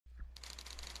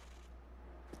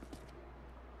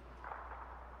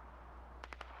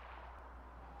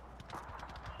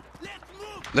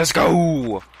Let's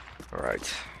go!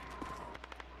 Alright.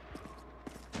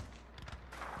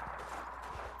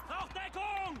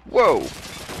 Whoa!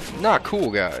 Not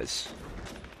cool, guys.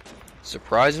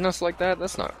 Surprising us like that?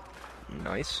 That's not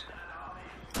nice.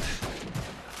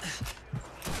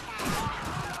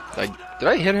 Did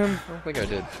I hit him? I don't think I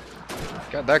did.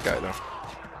 Got that guy, though.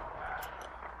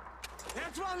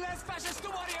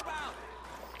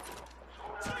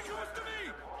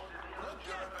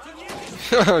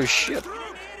 Oh, shit.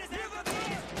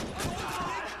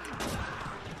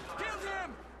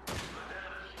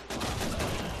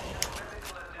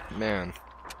 Man.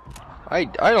 I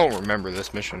don't remember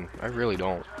this mission. I really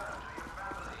don't.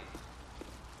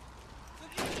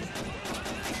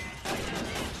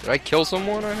 Did I kill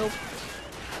someone, I hope?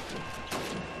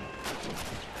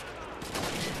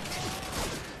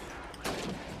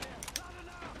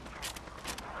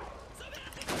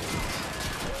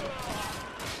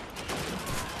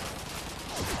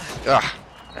 Ah,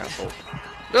 asshole.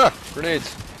 Ah,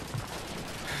 grenades.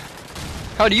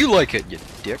 How do you like it, you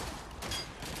dick?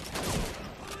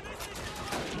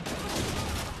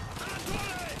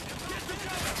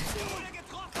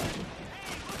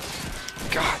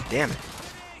 God damn it.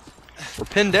 We're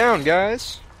pinned down,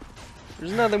 guys.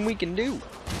 There's nothing we can do.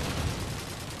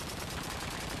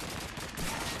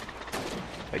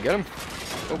 I get him?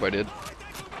 Hope I did.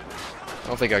 I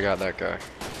don't think I got that guy.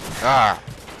 Ah!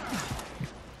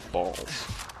 Balls.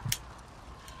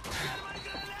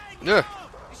 Yeah.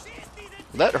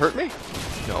 Will that hurt me?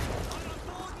 No.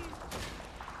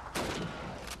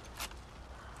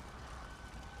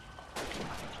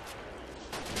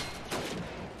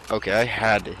 Okay, I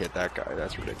had to hit that guy.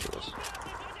 That's ridiculous.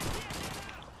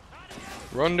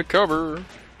 Run to cover.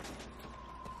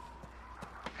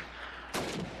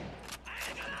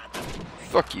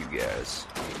 Fuck you guys.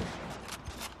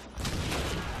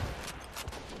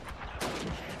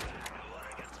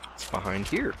 What's behind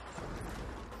here?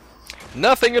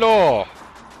 Nothing at all.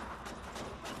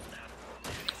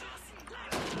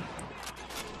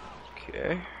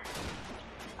 Okay.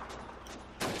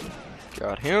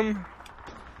 Got him.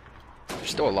 You're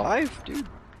still alive? Dude.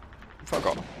 Fuck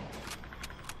off.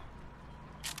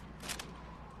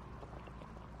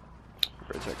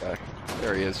 Where's that guy?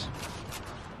 There he is.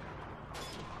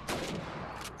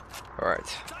 Alright.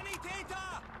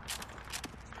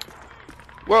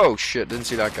 Whoa, shit, didn't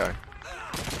see that guy.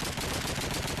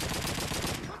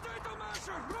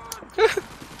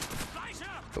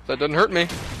 Hope that doesn't hurt me.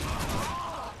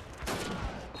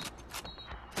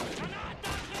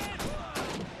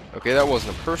 Okay, that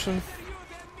wasn't a person.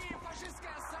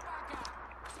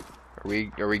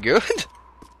 Are we good?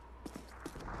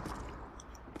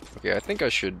 Okay, I think I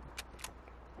should.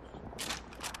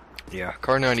 Yeah,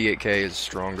 Car 98K is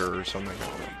stronger or something.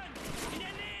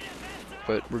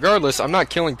 But regardless, I'm not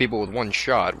killing people with one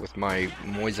shot with my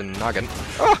Moisen noggin.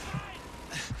 Ah!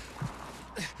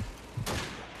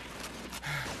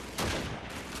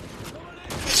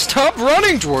 Stop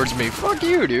running towards me! Fuck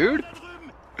you, dude!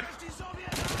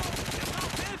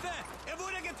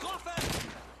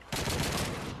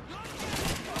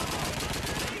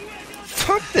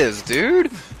 Fuck this,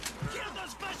 dude!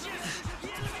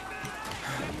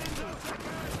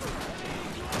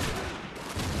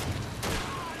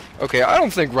 Okay, I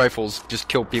don't think rifles just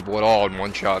kill people at all in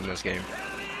one shot in this game.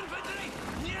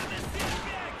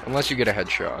 Unless you get a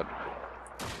headshot.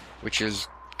 Which is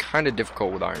kind of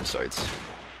difficult with iron sights.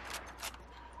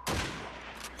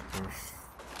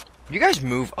 You guys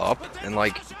move up and,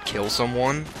 like, kill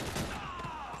someone?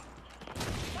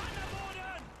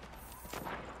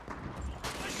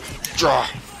 Draw!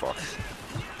 Fuck.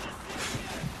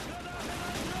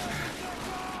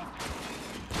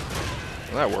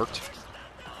 Well, that worked.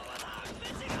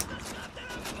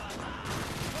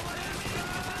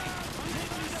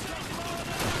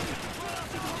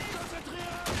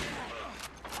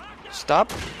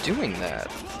 Stop doing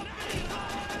that.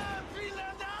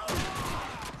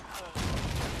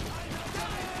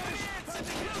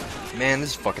 Man,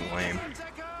 this is fucking lame.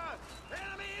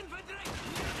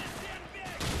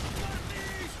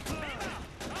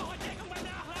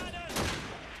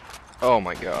 Oh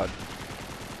my god.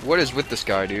 What is with this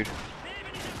guy, dude?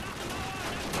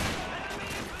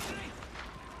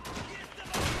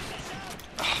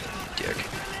 Oh, dick.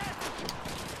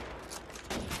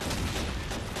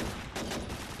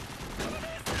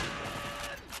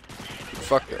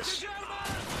 Fuck this.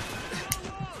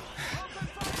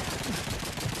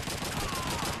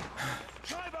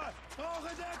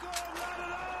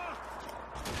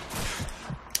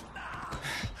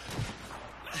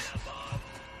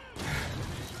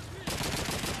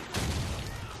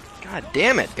 God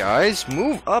damn it, guys.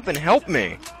 Move up and help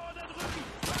me.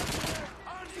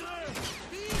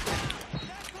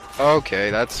 Okay,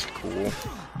 that's cool.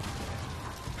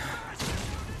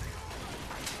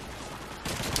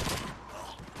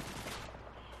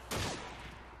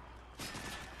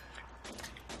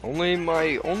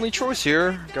 My only choice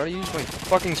here. Gotta use my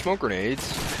fucking smoke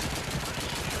grenades.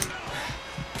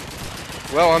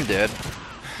 Well, I'm dead.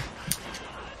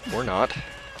 Or not.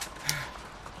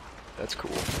 That's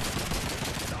cool.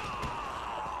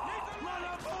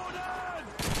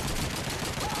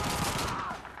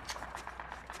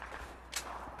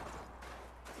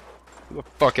 Who the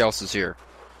fuck else is here?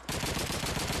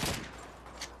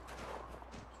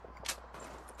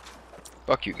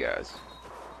 Fuck you guys.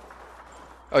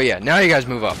 Oh yeah, now you guys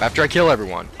move up. After I kill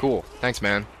everyone. Cool. Thanks,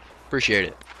 man. Appreciate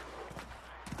it.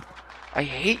 I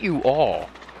hate you all.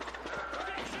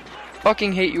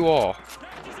 Fucking hate you all.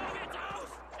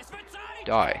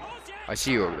 Die. I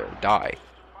see you over there. Die.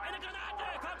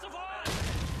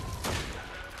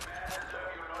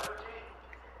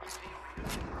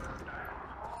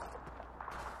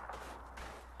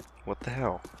 What the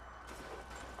hell?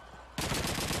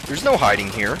 There's no hiding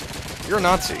here. You're a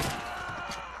Nazi.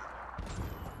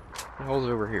 What the hell is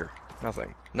over here?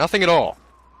 Nothing. Nothing at all.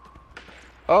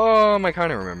 I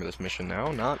kind of remember this mission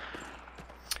now. Not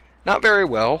very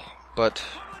well, but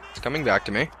it's coming back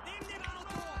to me.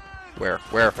 Where?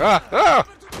 Where? Ah! Ah!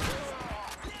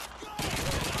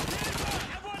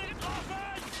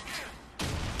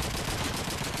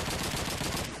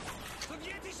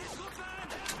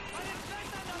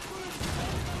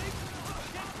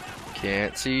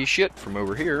 Can't see shit from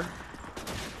over here.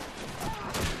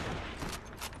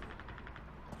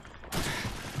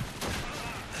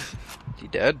 Is he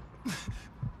dead?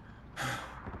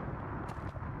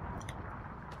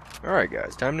 Alright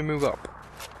guys, time to move up.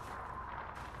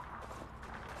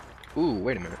 Ooh,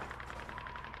 wait a minute.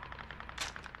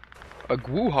 A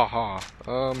gwoohaha.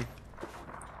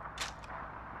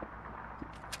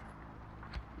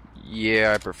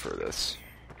 Yeah, I prefer this.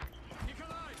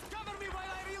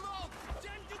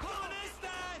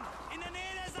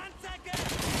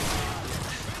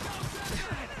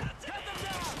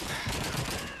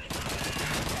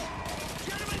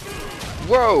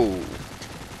 Whoa!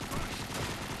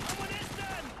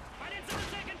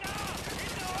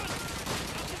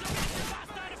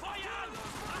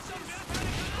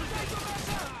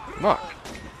 Fuck.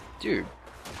 Dude.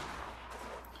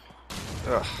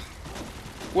 Ugh.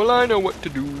 Well, I know what to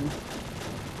do.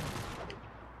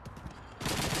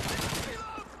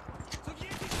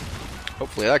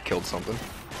 Hopefully that killed something.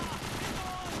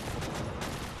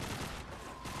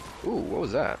 Ooh, what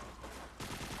was that?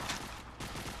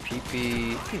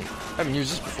 PP... I haven't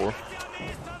used this before.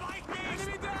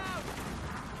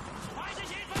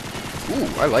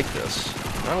 Ooh, I like this.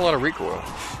 Not a lot of recoil.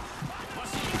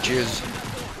 Which is...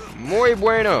 muy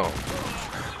bueno.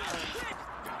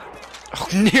 Oh,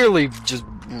 nearly just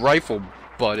rifle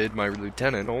butted my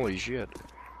lieutenant. Holy shit.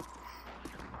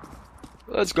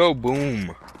 Let's go,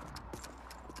 boom.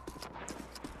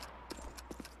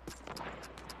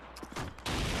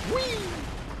 Whee!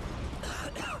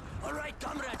 All right,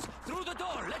 comrades, through the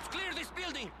door. Let's clear this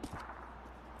building.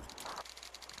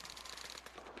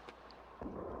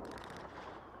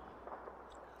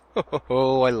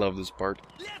 Oh, I love this part.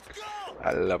 Let's go.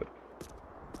 I love it.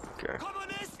 Okay.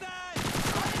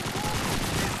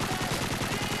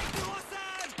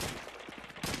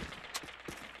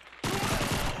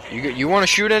 You want to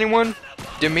shoot anyone?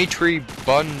 Dimitri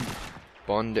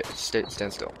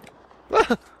stand still. You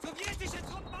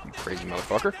crazy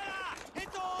motherfucker.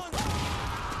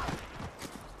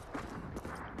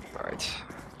 Alright.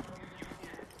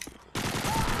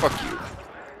 Fuck you.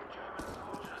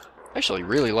 I actually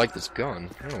really like this gun.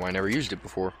 I don't know why I never used it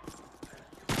before.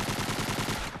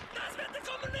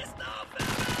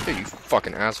 Hey, you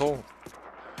fucking asshole.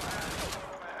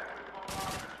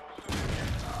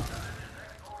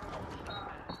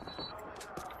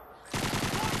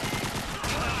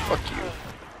 Fuck you.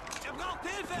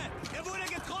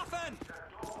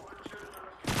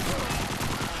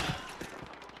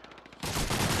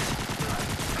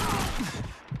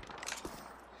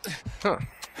 Huh.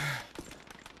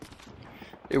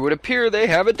 It would appear they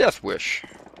have a death wish.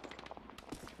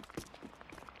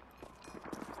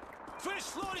 First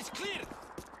floor is clear.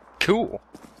 Cool.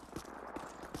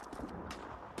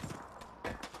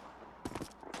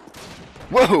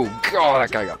 Whoa, God,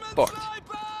 that guy got fucked.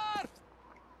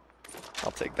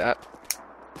 I'll take that.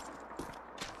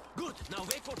 Good. Now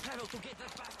wait for Pavel to get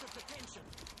that bastard's attention.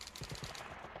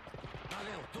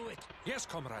 Pavel, do it. Yes,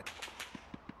 comrade.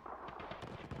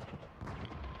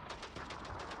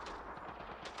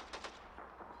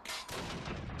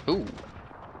 Ooh.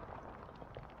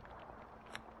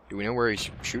 Do we know where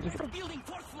he's shooting from?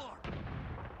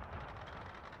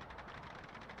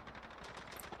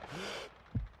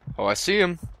 Oh, I see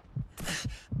him.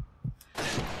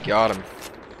 Got him.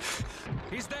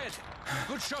 He's dead.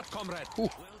 Good shot, comrade. Ooh. Well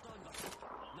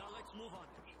done. Now let's move on.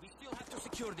 We still have to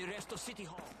secure the rest of City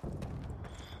Hall.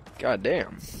 God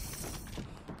damn.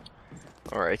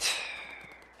 Alright.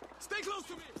 Stay close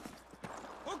to me.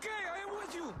 Okay, I am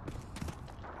with you.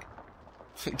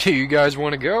 Do you guys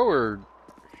want to go, or...?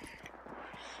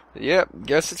 Yep,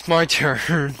 guess it's my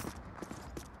turn.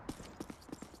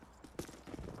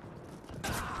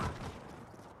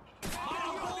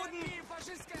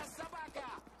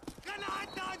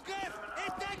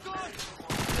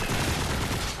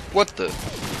 What the?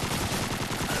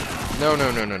 No,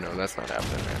 that's not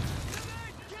happening, man.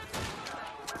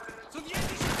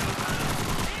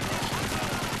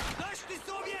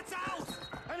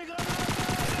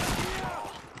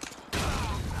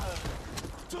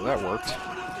 Well, that worked.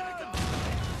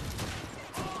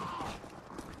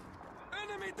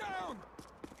 Enemy down.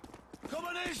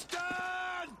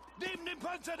 Kommunisten! Neben dem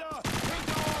Panzer da!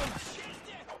 Hinter uns!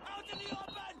 Out in the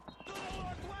open! To the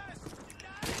northwest!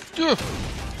 Ugh.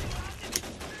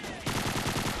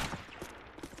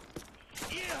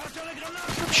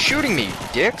 Stop shooting me,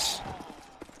 dicks!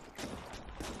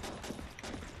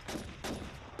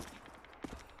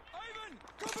 Ivan,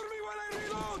 cover me while I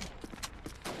reload!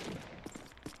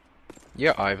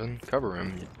 Yeah, Ivan, cover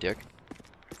him, you dick.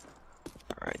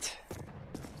 Alright.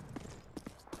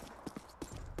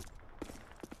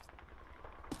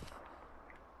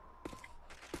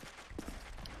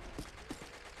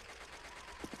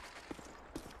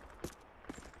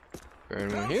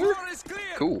 Anyone here? Floor is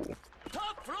clear. Cool.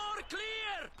 Top floor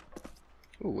clear.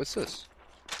 Ooh, what's this?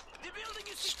 The building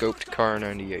is Scoped car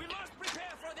 98.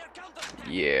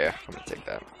 Yeah, I'm gonna take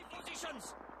that.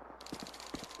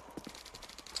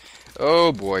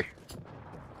 Oh boy.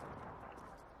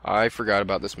 I forgot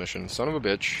about this mission. Son of a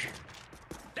bitch.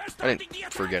 I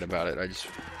didn't forget about it, I just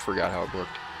forgot how it worked.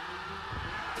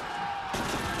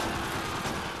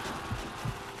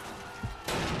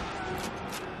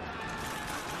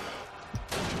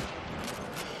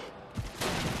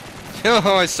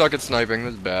 Oh, I suck at sniping,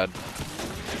 this is bad.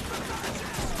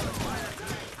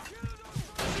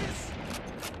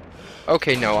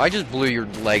 Okay, no, I just blew your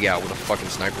leg out with a fucking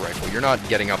sniper rifle. You're not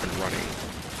getting up and running.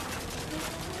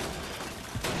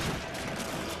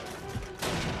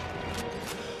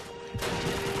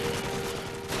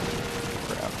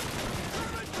 Crap.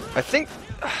 I think,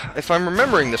 if I'm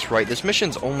remembering this right, this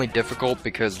mission's only difficult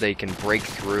because they can break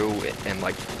through and,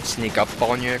 like, sneak up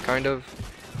on you, kind of.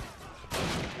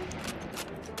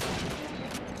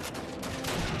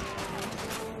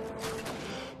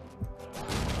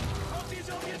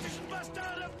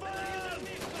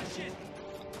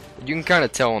 You can kind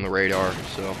of tell on the radar,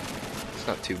 so it's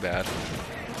not too bad.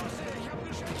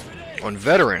 On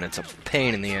Veteran, it's a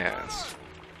pain in the ass.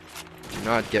 Do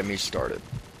not get me started.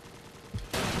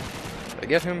 Did I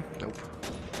get him? Nope.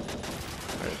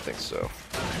 I didn't think so.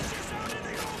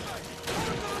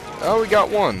 Oh, we got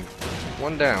one.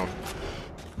 One down.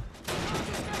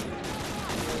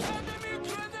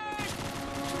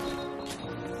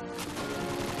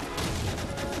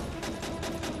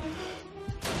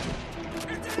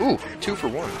 Ooh, 2 for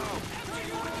 1.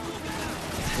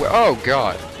 Well, oh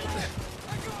god.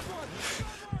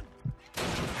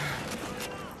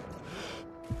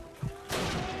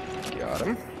 Got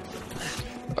him.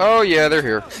 Oh yeah, they're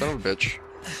here. Son of a bitch.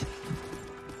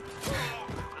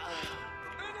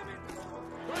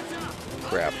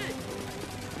 Crap.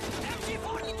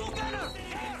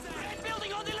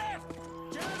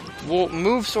 Well,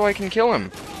 move so I can kill him.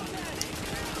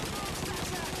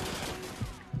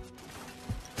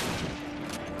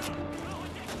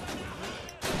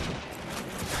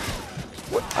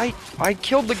 What? I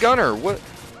killed the gunner. What?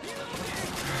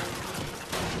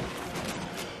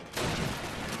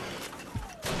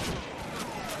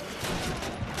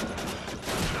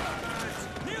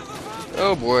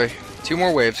 Oh boy. 2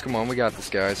 more waves. Come on, we got this,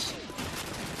 guys.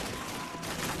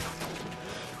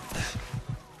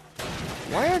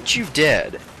 Why aren't you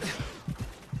dead?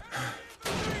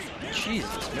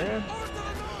 Jesus, man.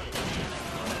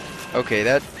 Okay,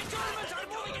 that...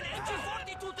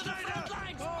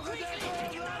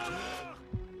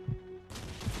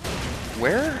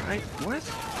 Where? What?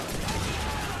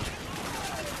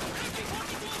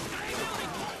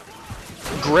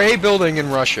 Gray building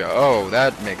in Russia. Oh,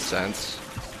 that makes sense.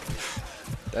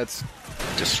 That's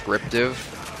descriptive.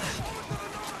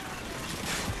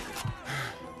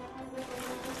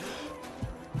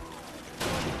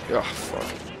 Oh, fuck.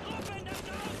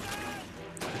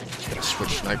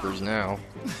 switch snipers now.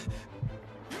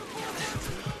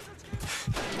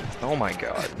 Oh my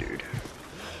god, dude.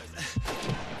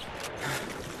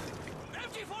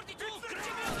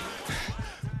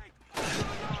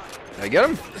 Did I get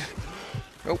him?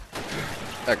 Nope.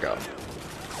 That got him.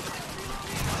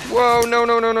 Whoa, no,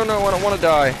 no, no, no, no, I don't want to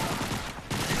die.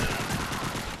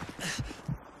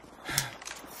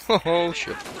 Oh,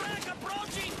 shit.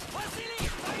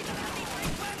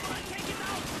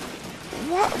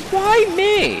 What? Why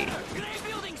me?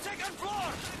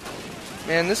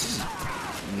 Man, this is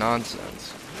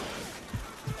nonsense.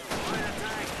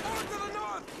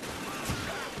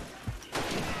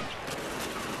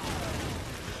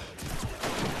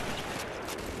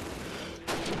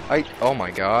 Oh my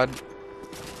god.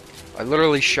 I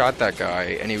literally shot that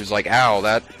guy and he was like, ow,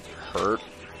 that hurt.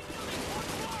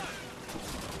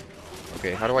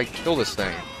 Okay, how do I kill this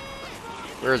thing?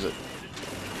 Where is it?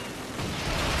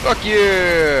 Fuck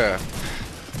yeah!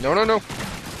 No, no, no.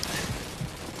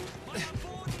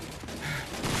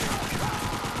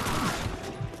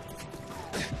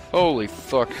 Holy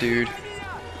fuck, dude.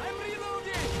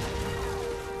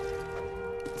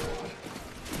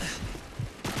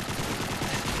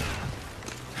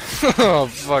 Oh,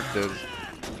 fuck this.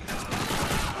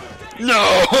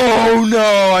 No!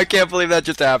 No! I can't believe that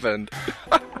just happened.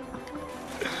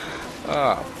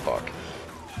 Ah, fuck.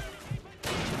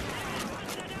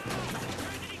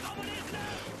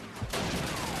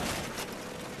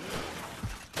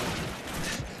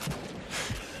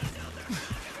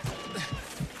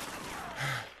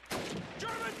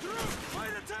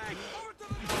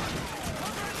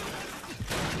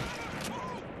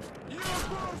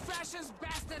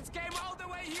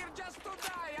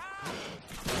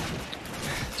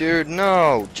 Dude,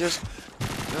 no, just...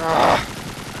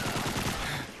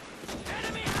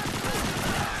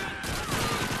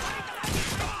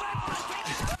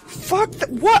 Fuck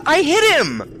what? I hit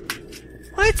him!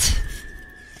 What?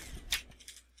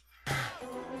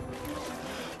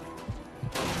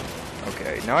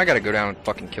 Okay, now I gotta go down and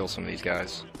fucking kill some of these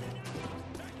guys.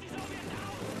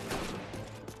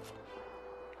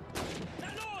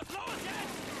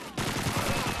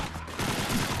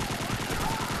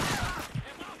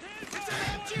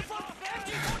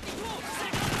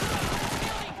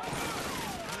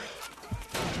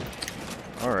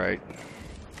 Alright.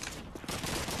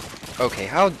 Okay,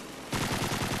 how...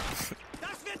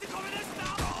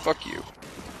 Fuck you.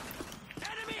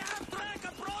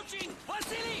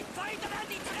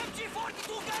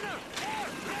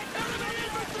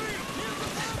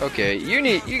 Okay,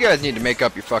 you guys need to make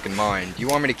up your fucking mind. Do you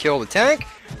want me to kill the tank?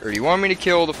 Or do you want me to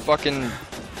kill the fucking...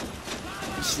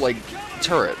 just, like,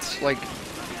 turrets? Like...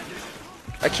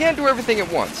 I can't do everything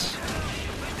at once.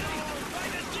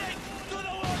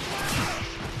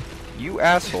 You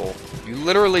asshole. You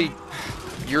literally...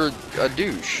 You're a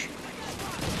douche.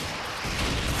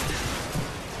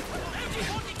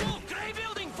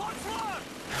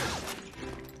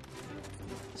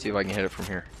 See if I can hit it from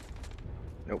here.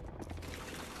 Nope.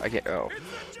 I can't... Oh.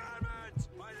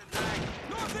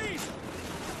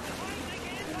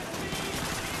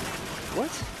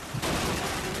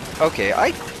 What? Okay,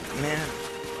 man.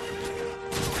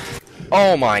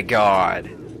 Oh my god.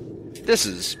 This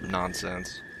is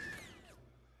nonsense.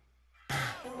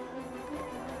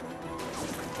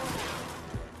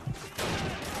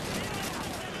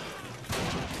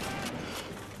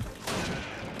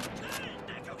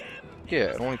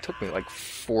 Yeah, it only took me like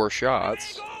 4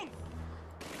 shots.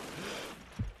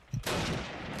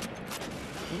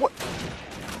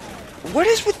 What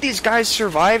is with these guys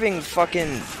surviving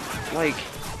fucking, like,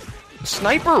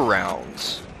 sniper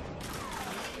rounds?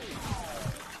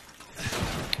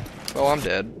 Oh, I'm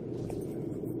dead.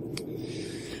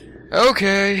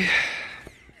 Okay.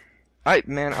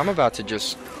 Man, I'm about to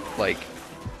just, like,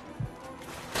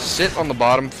 sit on the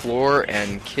bottom floor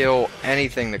and kill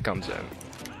anything that comes in.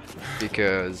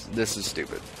 Because this is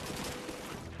stupid.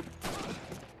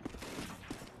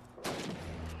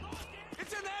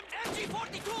 It's an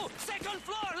MG42, second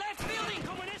floor, left building.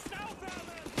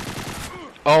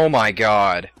 Oh my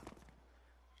god.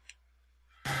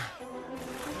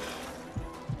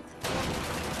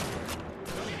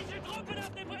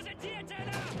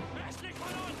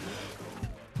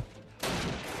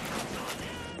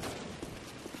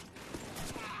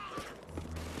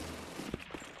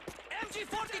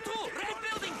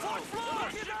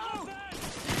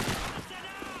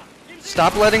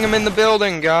 Stop letting him in the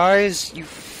building, guys! You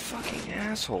fucking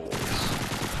assholes.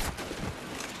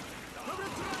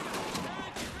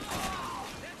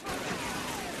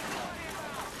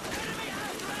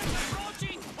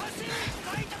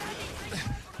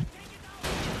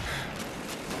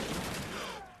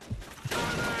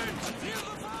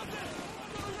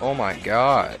 Oh my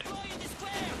god.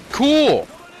 Cool!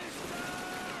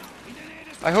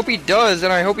 I hope he does,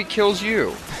 and I hope he kills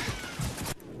you.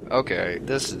 Okay,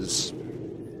 this is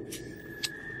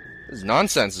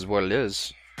nonsense is what it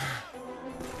is.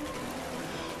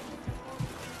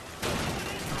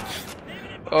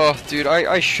 Oh, dude,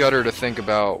 I shudder to think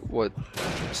about what,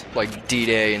 like,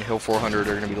 D-Day and Hill 400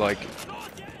 are gonna be like.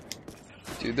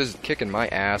 Dude, this is kicking my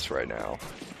ass right now.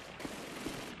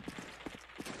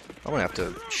 I'm gonna have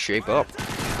to shape up.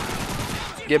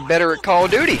 Get better at Call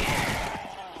of Duty.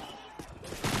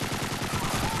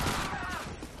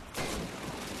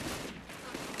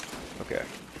 Okay.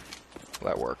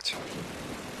 Well, that worked.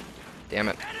 Damn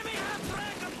it.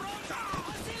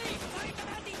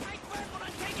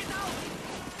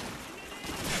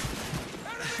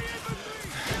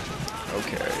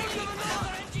 Okay.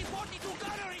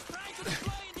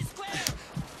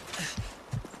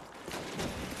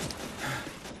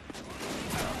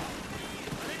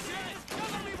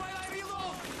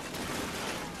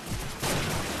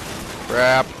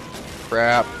 Crap.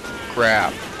 Crap.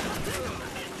 Crap.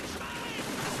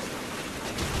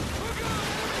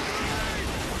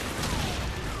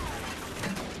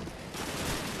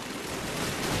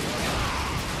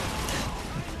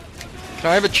 Can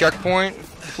I have a checkpoint,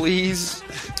 please?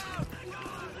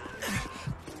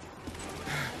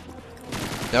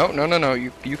 No, no, no, no.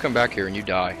 You come back here and you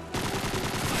die.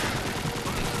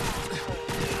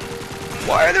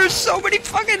 Why are there so many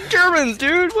fucking Germans,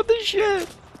 dude? What the shit?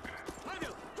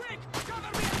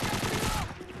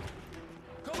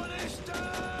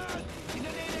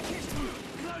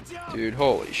 Dude,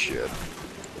 holy shit.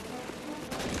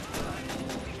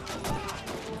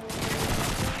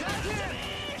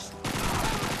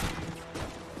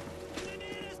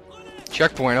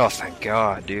 Checkpoint, oh thank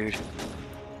god, dude.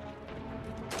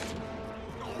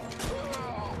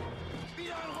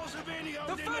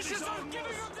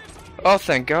 Oh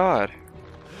thank god.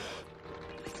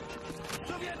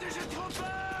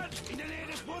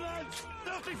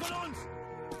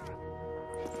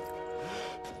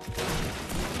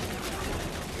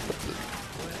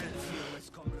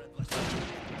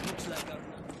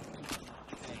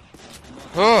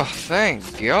 Oh,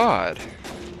 thank God.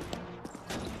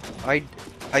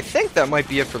 I think that might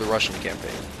be it for the Russian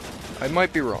campaign. I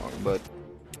might be wrong, but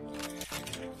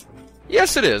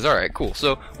yes, it is. All right, cool.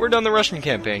 So we're done the Russian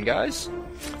campaign, guys.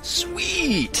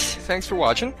 Sweet. Thanks for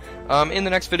watching. In the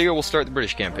next video, we'll start the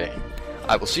British campaign.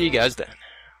 I will see you guys then.